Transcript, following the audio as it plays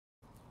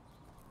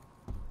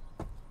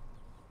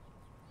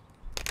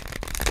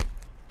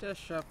Just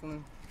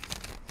shuffling.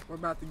 We're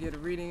about to get a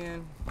reading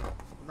in.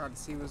 We're about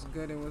to see what's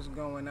good and what's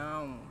going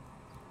on.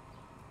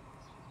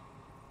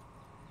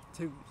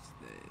 Tuesday.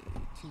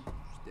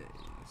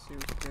 Let's see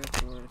what's good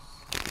for us.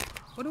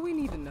 What do we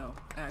need to know,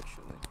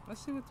 actually?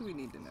 Let's see, what do we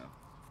need to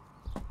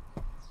know?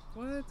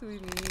 What do we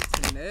need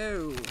to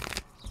know?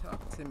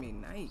 Talk to me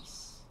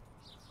nice.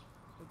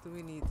 What do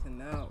we need to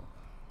know?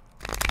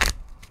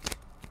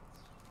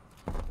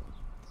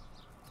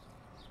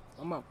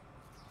 Come on.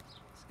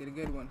 Let's get a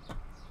good one.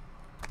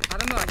 I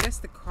don't know, I guess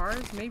the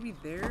cards, maybe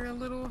they're a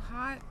little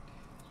hot.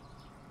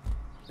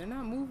 They're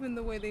not moving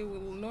the way they will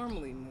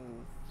normally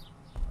move.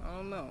 I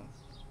don't know.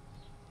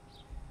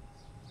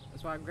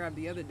 That's why I grabbed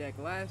the other deck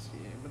last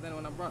year. But then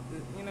when I brought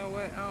the, you know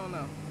what? I don't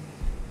know.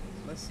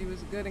 Let's see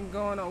what's good and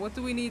going on. What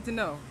do we need to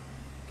know?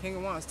 King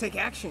of Wands, take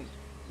action.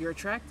 You're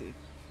attractive,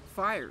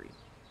 fiery,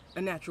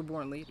 a natural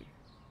born leader.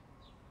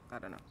 I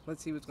don't know.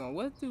 Let's see what's going on.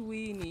 What do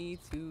we need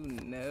to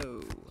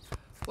know?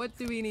 What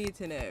do we need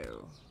to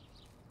know?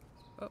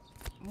 Oh,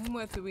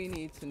 what do we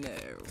need to know?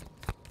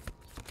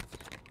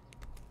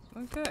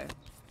 Okay.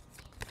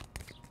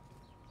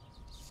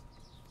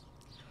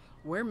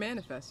 We're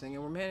manifesting,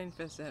 and we're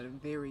manifesting at a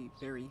very,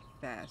 very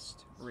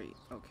fast rate.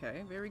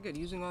 Okay, very good.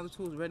 Using all the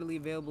tools readily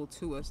available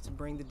to us to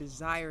bring the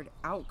desired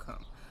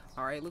outcome.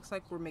 All right, looks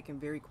like we're making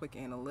very quick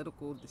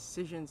analytical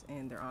decisions,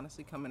 and they're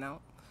honestly coming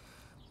out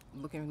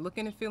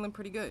looking and feeling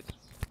pretty good.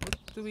 What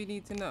do we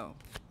need to know?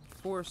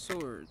 Four of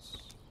Swords.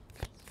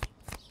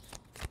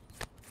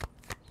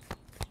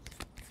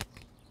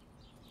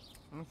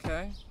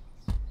 Okay.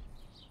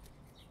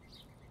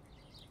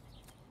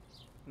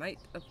 Knight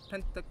of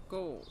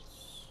Pentacles.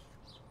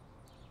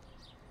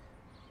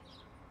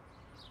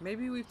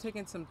 Maybe we've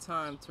taken some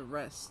time to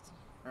rest,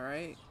 all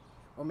right?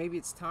 Or maybe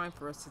it's time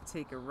for us to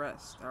take a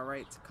rest, all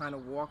right? To kind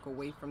of walk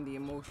away from the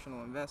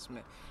emotional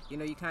investment. You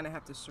know, you kind of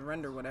have to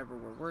surrender whatever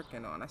we're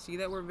working on. I see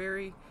that we're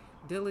very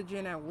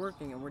diligent at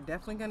working, and we're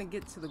definitely going to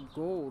get to the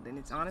gold, and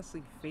it's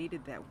honestly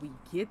fated that we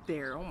get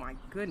there. Oh my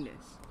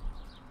goodness.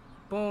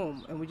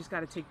 Boom. And we just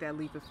got to take that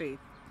leap of faith.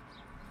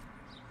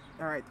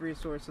 All right, Three of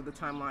Swords, so the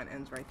timeline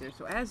ends right there.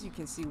 So as you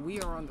can see, we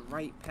are on the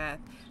right path.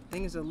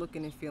 Things are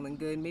looking and feeling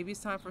good. Maybe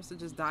it's time for us to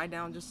just die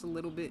down just a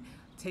little bit,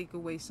 take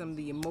away some of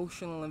the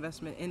emotional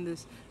investment in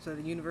this so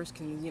the universe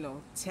can, you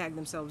know, tag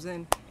themselves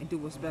in and do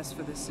what's best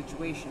for this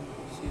situation.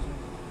 Excuse me.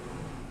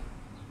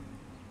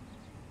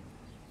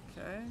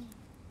 Okay.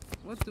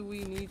 What do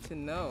we need to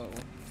know?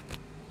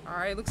 All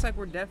right, looks like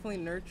we're definitely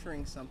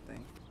nurturing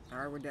something. All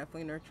right, we're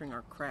definitely nurturing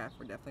our craft.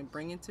 We're definitely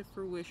bringing to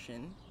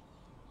fruition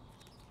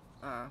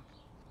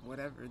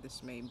whatever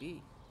this may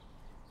be,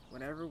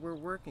 whatever we're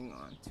working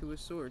on. Two of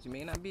Swords. You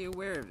may not be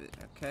aware of it,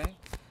 okay?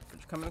 But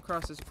you're coming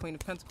across as a Queen of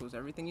Pentacles.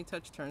 Everything you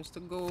touch turns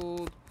to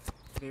gold.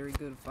 Very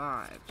good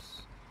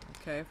vibes.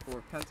 Okay, Four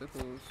of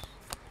Pentacles.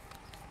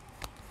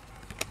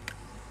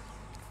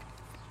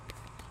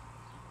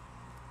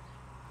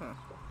 Huh.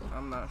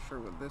 I'm not sure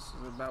what this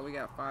is about. We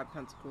got Five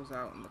Pentacles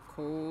out in the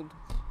cold.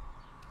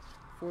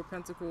 Four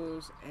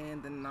Pentacles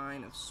and the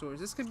Nine of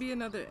Swords. This could be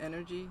another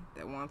energy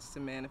that wants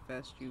to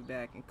manifest you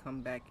back and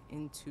come back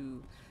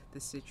into the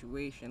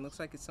situation. Looks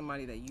like it's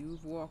somebody that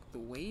you've walked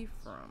away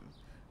from.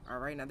 All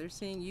right, now they're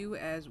seeing you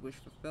as wish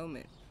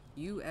fulfillment.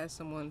 You as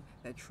someone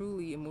that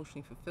truly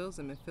emotionally fulfills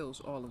them and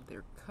fills all of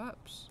their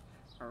cups.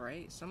 All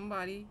right,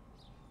 somebody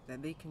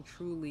that they can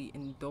truly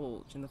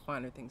indulge in the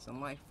finer things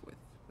in life with.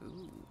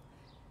 Ooh.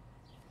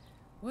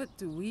 What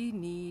do we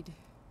need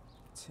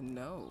to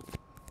know?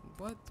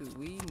 What do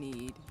we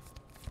need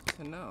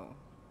to know?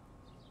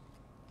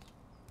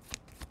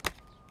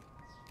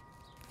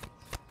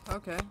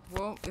 Okay,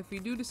 well, if you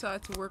do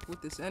decide to work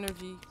with this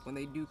energy, when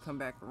they do come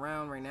back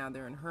around, right now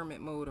they're in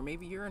hermit mode, or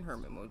maybe you're in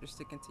hermit mode, just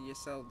sticking to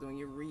yourself, doing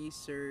your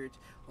research,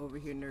 over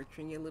here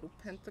nurturing your little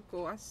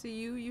pentacle. I see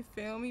you, you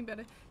feel me?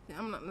 Better,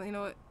 I'm not, you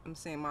know what? I'm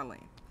saying my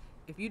lane.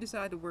 If you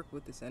decide to work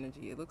with this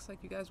energy, it looks like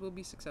you guys will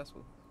be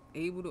successful.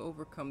 Able to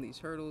overcome these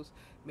hurdles.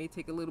 May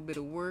take a little bit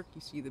of work.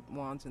 You see the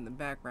wands in the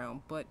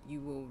background, but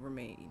you will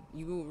remain.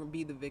 You will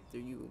be the victor.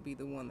 You will be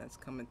the one that's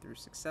coming through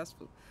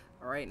successful.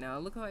 All right, now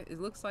it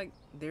looks like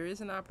there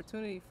is an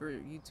opportunity for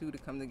you two to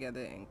come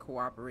together and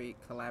cooperate,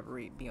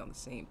 collaborate, be on the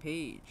same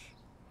page.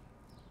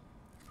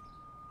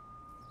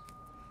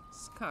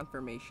 It's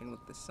confirmation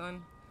with the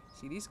Sun.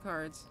 See, these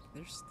cards,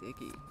 they're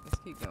sticky. Let's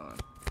keep going.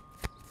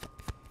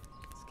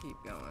 Let's keep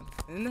going.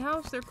 And in the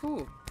house, they're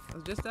cool. I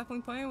was just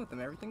definitely playing with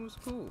them. Everything was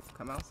cool.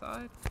 Come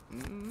outside.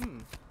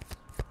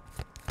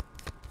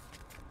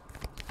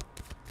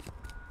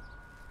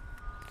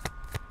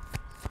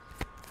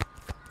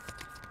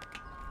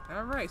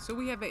 Alright, so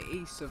we have an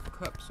Ace of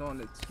Cups on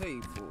the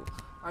table.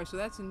 Alright, so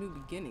that's a new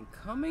beginning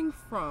coming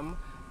from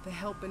the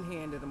helping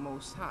hand of the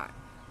Most High.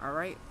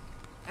 Alright,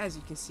 as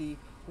you can see,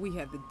 we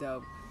have the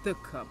Dove, the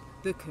Cup,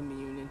 the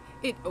Communion.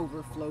 It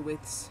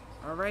overfloweth.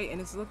 Alright, and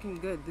it's looking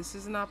good. This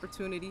is an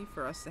opportunity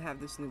for us to have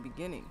this new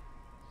beginning.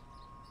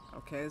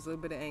 Okay, there's a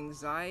little bit of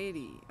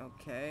anxiety,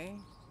 okay?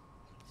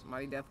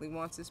 Somebody definitely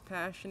wants this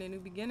passion and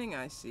new beginning,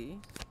 I see.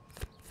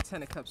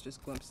 Ten of Cups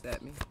just glimpsed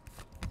at me.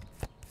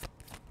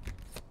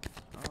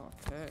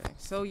 Okay.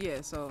 So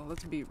yeah, so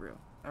let's be real.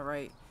 All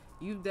right.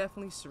 You've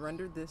definitely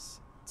surrendered this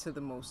to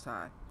the Most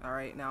High. All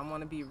right. Now I'm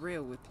gonna be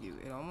real with you.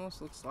 It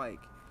almost looks like,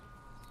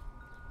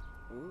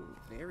 ooh,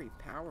 very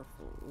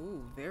powerful.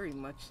 Ooh, very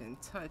much in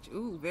touch.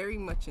 Ooh, very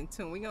much in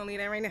tune. We gonna leave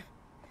that right now.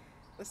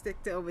 Let's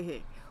stick to over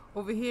here.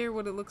 Over here,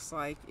 what it looks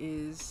like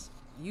is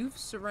you've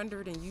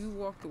surrendered and you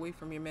walked away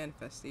from your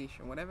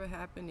manifestation. Whatever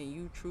happened and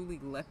you truly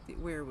left it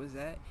where it was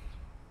at,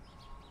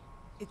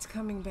 it's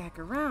coming back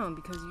around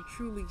because you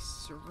truly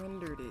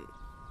surrendered it.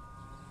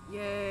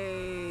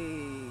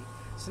 Yay!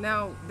 So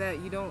now that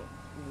you don't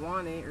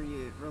want it, or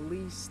you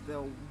release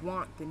the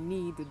want, the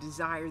need, the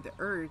desire, the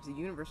urge, the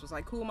universe was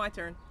like, cool, my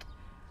turn.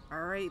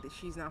 All right, that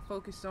she's not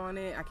focused on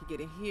it. I could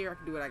get it here. I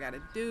could do what I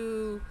gotta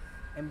do.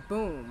 And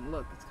boom,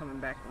 look, it's coming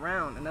back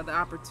around. Another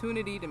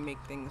opportunity to make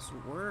things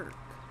work.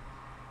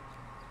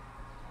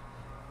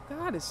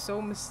 God is so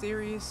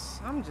mysterious.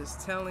 I'm just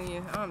telling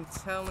you. I'm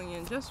telling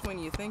you. Just when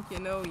you think you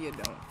know, you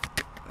don't.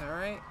 All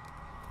right?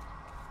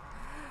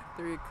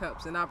 Three of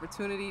Cups, an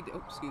opportunity.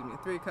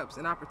 Three of Cups,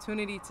 an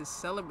opportunity to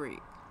celebrate.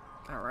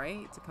 All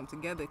right? To come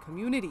together.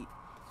 Community.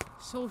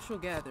 Social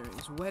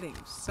gatherings. Weddings.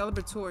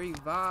 Celebratory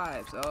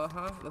vibes.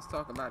 Let's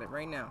talk about it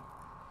right now.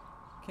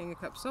 King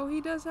of Cups. So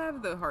he does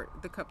have the heart,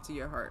 the cup to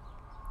your heart.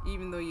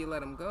 Even though you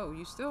let him go,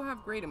 you still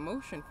have great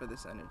emotion for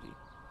this energy.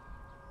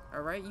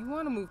 All right, you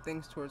want to move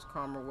things towards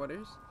calmer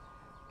waters,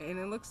 and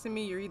it looks to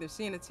me you're either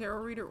seeing a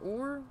tarot reader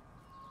or,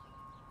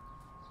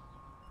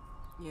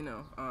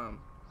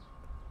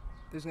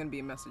 there's gonna be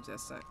a message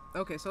that's sent.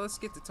 Okay, so let's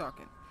get to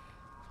talking.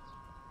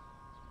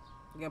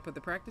 You gonna put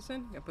the practice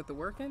in? You gonna put the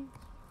work in?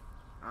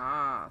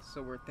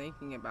 So we're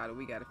thinking about it.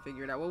 We got to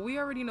figure it out. Well, we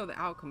already know the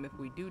outcome if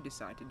we do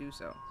decide to do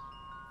so.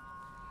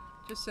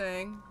 Just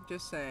saying,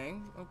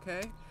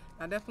 okay?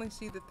 I definitely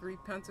see the Three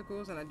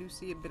Pentacles, and I do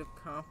see a bit of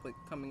conflict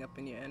coming up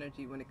in your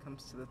energy when it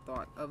comes to the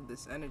thought of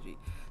this energy.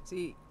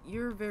 See,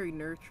 you're very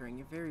nurturing,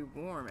 you're very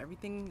warm.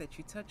 Everything that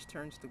you touch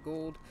turns to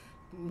gold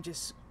and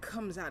just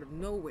comes out of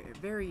nowhere.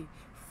 Very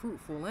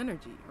fruitful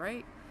energy,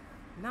 right?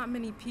 Not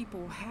many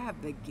people have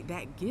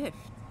that gift,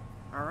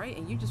 all right?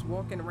 And you're just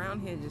walking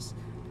around here just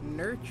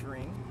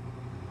nurturing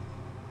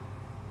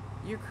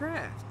your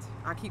craft.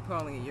 I keep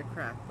calling it your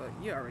craft, but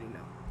you already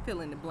know.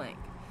 Fill in the blank.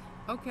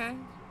 Okay.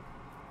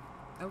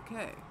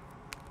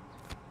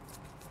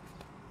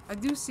 I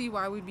do see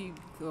why we'd be.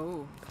 I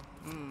was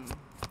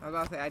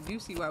about to say, I do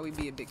see why we'd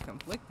be a bit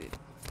conflicted.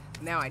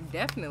 Now, I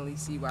definitely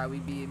see why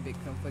we'd be a bit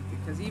conflicted,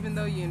 because even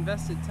though you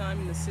invested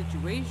time in the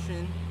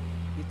situation,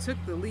 you took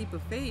the leap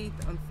of faith,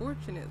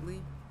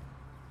 unfortunately,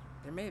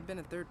 there may have been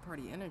a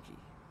third-party energy.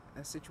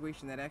 A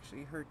situation that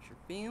actually hurt your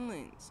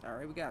feelings. All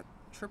right, we got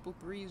triple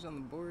threes on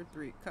the board,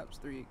 Three of Cups,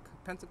 Three of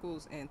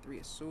Pentacles, and Three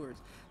of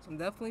Swords. So I'm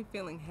definitely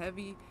feeling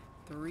heavy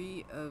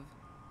three of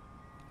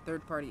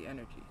third-party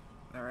energy.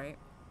 All right.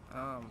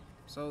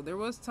 So there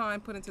was time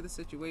put into the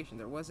situation.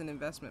 There was an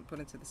investment put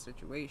into the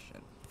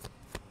situation.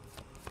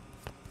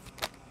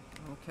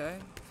 Okay.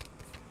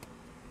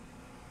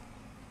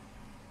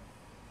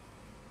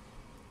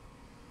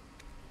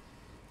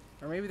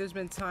 Or maybe there's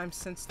been time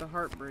since the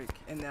heartbreak,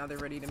 and now they're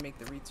ready to make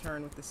the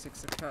return with the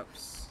Six of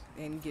Cups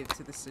and give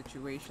to the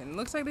situation. It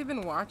looks like they've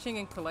been watching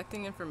and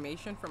collecting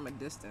information from a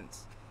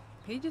distance.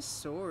 Page of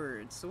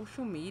Swords,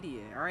 social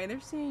media. All right, they're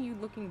seeing you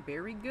looking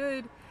very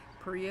good.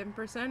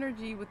 Pre-Empress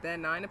energy with that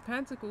Nine of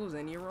Pentacles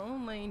in your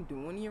own lane,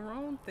 doing your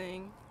own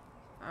thing.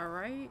 All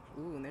right.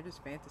 Ooh, and they're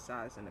just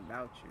fantasizing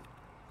about you.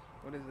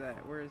 What is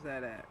that? Where is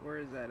that at? Where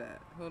is that at?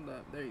 Hold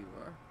up. There you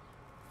are.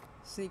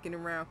 Sneaking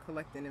around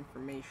collecting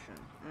information.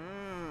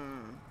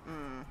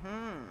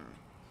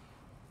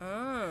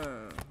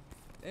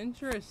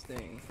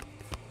 Interesting.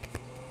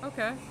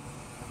 Okay.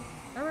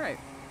 All right.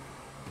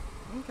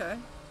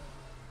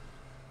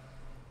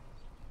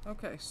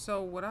 Okay,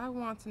 so what I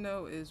want to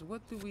know is,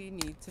 what do we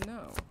need to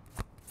know?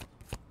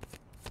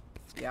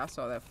 Yeah, I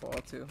saw that fall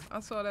too. I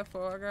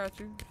got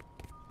you.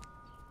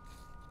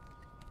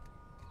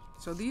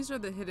 So these are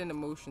the hidden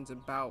emotions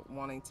about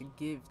wanting to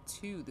give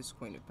to this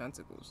Queen of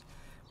Pentacles.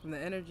 From the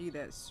energy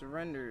that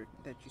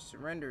you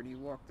surrendered, you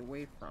walked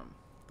away from.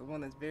 The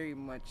one that's very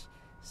much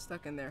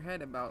stuck in their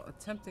head about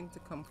attempting to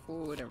come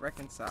forward and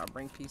reconcile,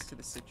 bring peace to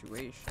the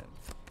situation.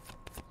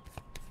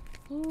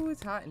 Ooh,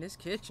 it's hot in this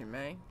kitchen,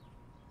 man.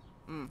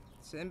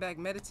 Sitting back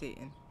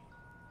meditating.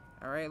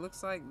 Alright,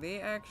 looks like they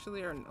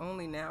actually are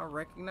only now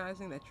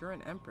recognizing that you're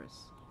an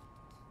Empress.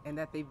 And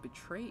that they've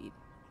betrayed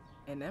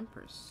an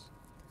Empress.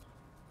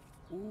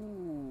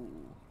 Ooh.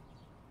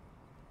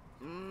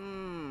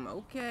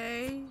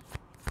 Okay.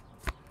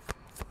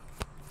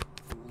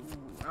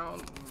 Ooh, I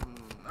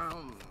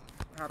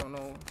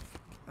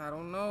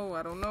don't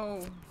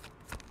know.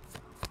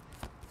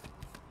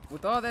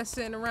 With all that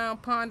sitting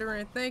around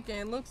pondering, thinking,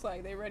 it looks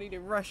like they're ready to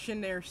rush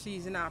in their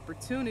season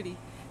opportunity,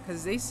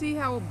 because they see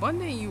how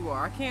abundant you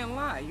are. I can't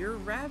lie. You're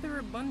rather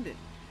abundant.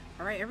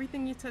 All right,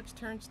 everything you touch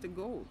turns to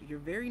gold. You're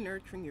very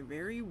nurturing. You're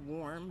very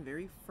warm,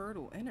 very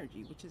fertile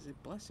energy, which is a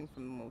blessing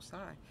from the Most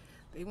High.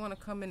 They want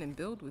to come in and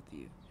build with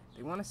you.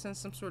 They want to send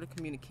some sort of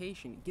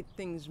communication, get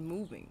things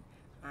moving.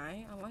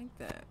 I like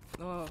that.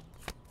 Well,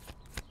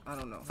 I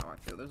don't know how I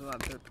feel. There's a lot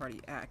of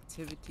third-party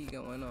activity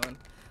going on.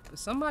 But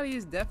somebody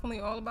is definitely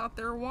all about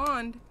their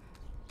wand.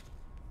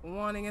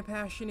 Wanting a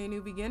passionate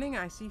new beginning.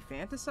 I see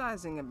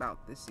fantasizing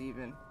about this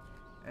even.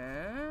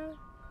 Eh?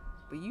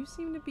 But you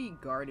seem to be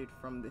guarded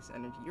from this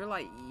energy. You're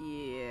like,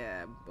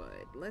 yeah,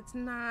 but let's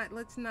not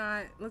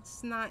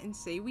and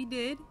say we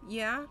did.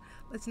 Yeah,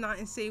 let's not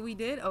and say we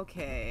did.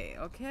 Okay,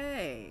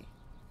 okay.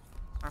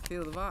 I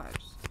feel the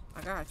vibes.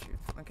 I got you.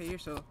 Okay, you're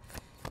so,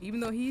 even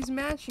though he's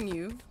matching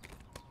you,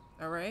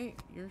 all right,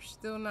 you're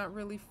still not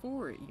really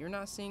for it. You're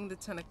not seeing the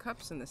Ten of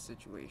Cups in this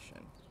situation.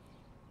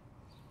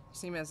 You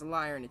seem as a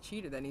liar and a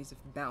cheater that needs to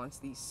balance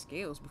these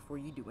scales before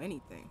you do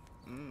anything.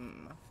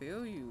 I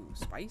feel you.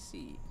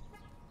 Spicy.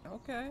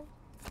 Okay.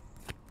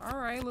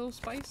 Alright, a little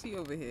spicy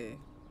over here.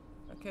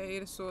 Okay,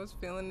 Eight of Swords,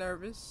 feeling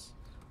nervous.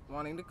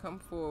 Wanting to come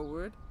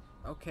forward.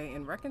 Okay,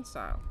 and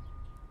reconcile.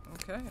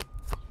 Okay.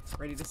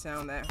 Ready to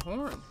sound that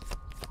horn.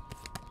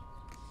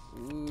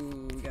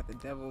 Ooh, we got the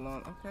devil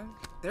on. Okay.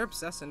 They're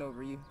obsessing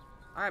over you.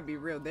 I'd be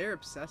real, they're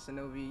obsessing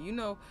over you. You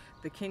know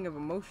the king of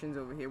emotions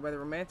over here, whether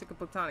romantic or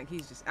platonic,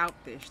 he's just out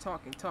there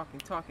talking,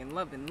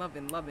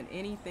 loving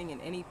anything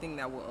and anything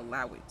that will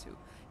allow it to.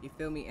 You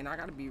feel me? And I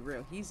gotta be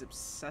real, he's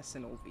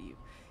obsessing over you.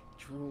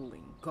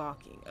 Drooling,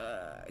 gawking.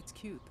 It's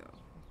cute though.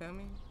 You feel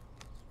me?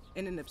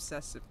 In an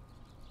obsessive,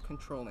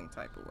 controlling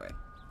type of way.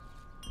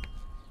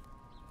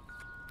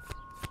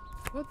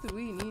 What do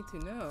we need to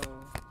know?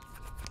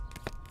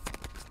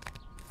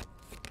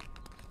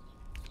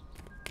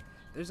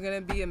 There's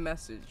gonna be a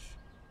message,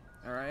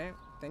 all right?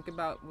 Think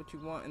about what you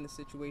want in the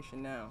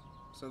situation now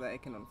so that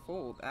it can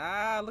unfold.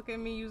 Look at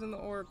me using the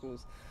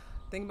oracles.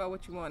 Think about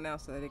what you want now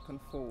so that it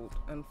can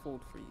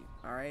unfold for you,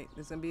 all right?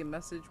 There's gonna be a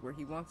message where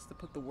he wants to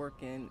put the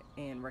work in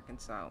and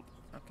reconcile,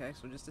 okay?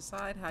 So just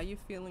decide how you're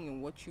feeling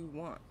and what you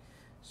want.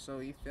 So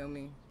you feel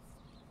me?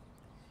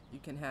 You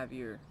can have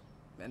your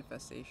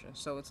manifestation.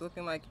 So it's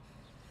looking like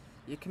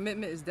your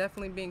commitment is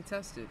definitely being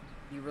tested.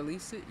 You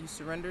release it, you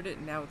surrendered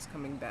it, now it's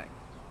coming back.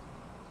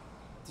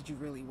 Did you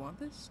really want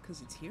this?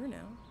 Because it's here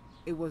now.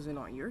 It wasn't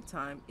on your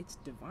time. It's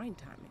divine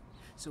timing.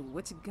 So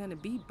what's it gonna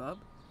be, bub?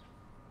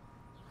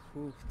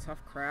 Ooh,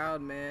 tough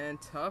crowd, man.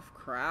 Tough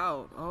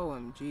crowd.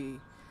 OMG.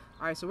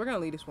 Alright, so we're gonna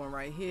leave this one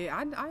right here.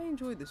 I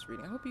enjoyed this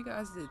reading. I hope you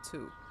guys did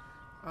too.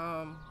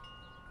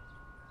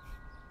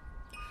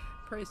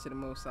 Praise to the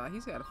Most High.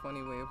 He's got a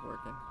funny way of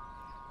working.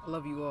 I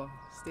love you all.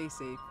 Stay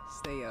safe.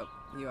 Stay up.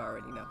 You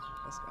already know.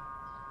 Let's go.